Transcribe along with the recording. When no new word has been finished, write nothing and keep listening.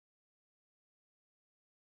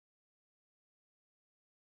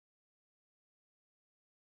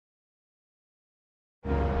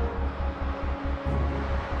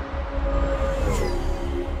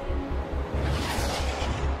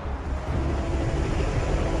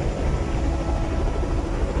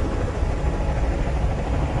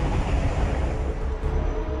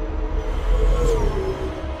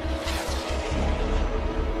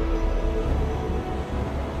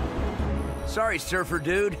Sorry, surfer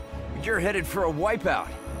dude, but you're headed for a wipeout.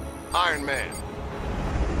 Iron Man.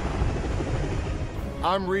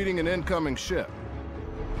 I'm reading an incoming ship.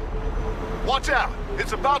 Watch out!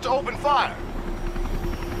 It's about to open fire!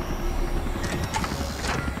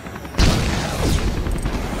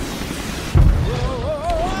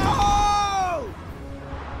 Whoa!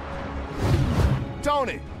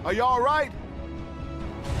 Tony, are you all right?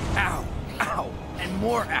 Ow, ow, and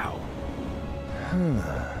more ow.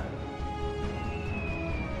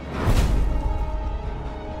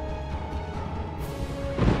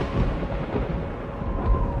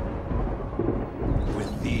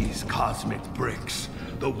 With these cosmic bricks,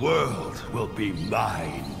 the world will be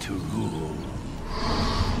mine to rule.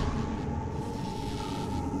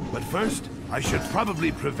 But first, I should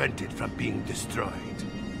probably prevent it from being destroyed.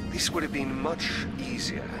 This would have been much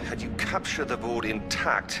easier had you captured the board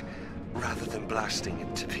intact, rather than blasting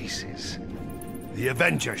it to pieces. The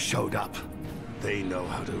Avengers showed up. They know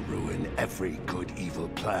how to ruin every good evil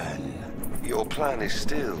plan. Your plan is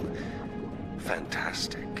still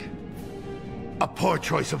fantastic. A poor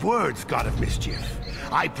choice of words, God of Mischief.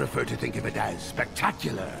 I prefer to think of it as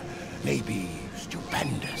spectacular, maybe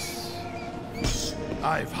stupendous.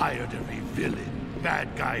 I've hired every villain,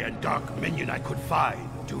 bad guy, and dark minion I could find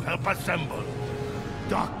to help assemble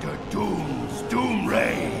Dr. Doom's Doom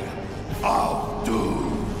Ray of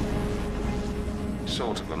Doom.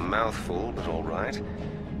 Sort of a mouthful, but all right.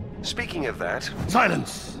 Speaking of that...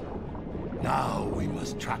 Silence! Now we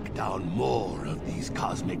must track down more of these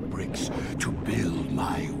cosmic bricks to build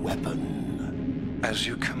my weapon. As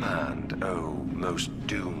you command, oh most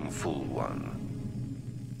doomful one.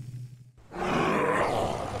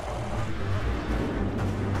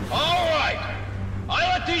 All right!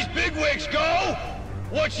 I let these bigwigs go!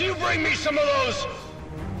 Once you bring me some of those...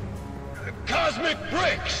 cosmic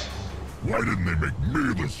bricks! Why didn't they make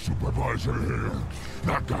me the supervisor here?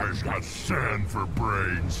 That guy's got sand for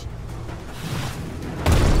brains.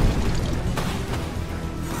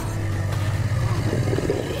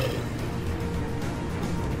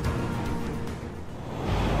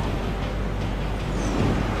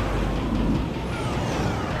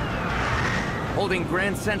 Holding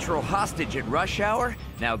Grand Central hostage at rush hour?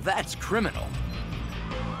 Now that's criminal.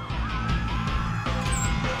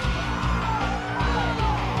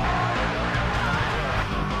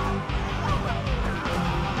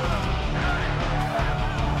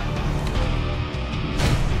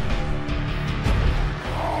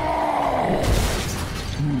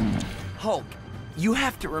 Hulk, you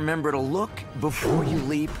have to remember to look before you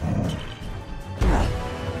leap.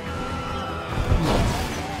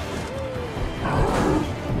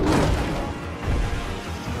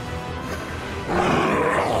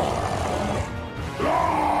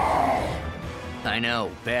 I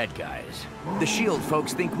know, bad guys. The S.H.I.E.L.D.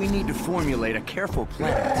 folks think we need to formulate a careful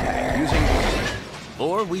plan of attack using...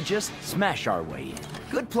 Or we just smash our way in.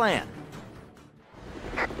 Good plan.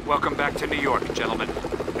 Welcome back to New York, gentlemen.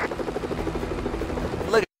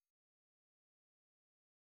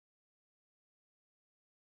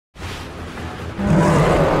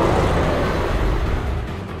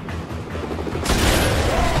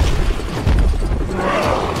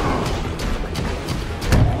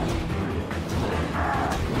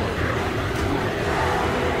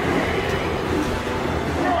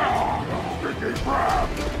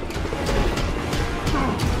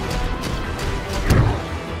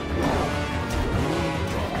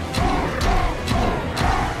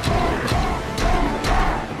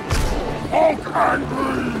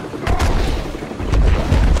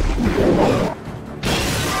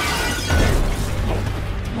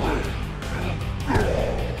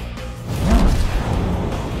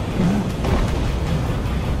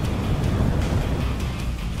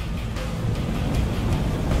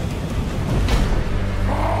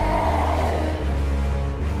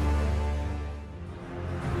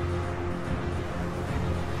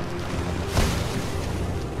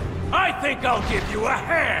 I think I'll give you a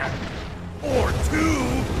hand! Or two!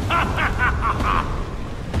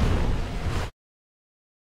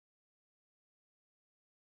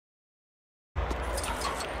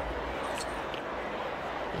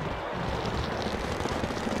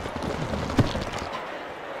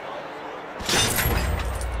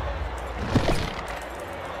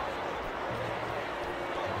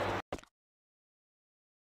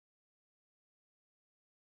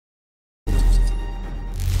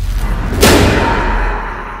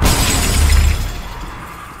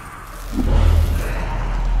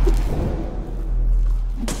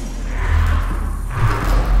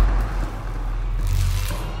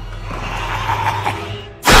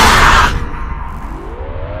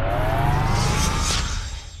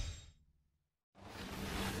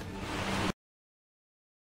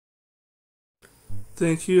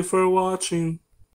 Thank you for watching.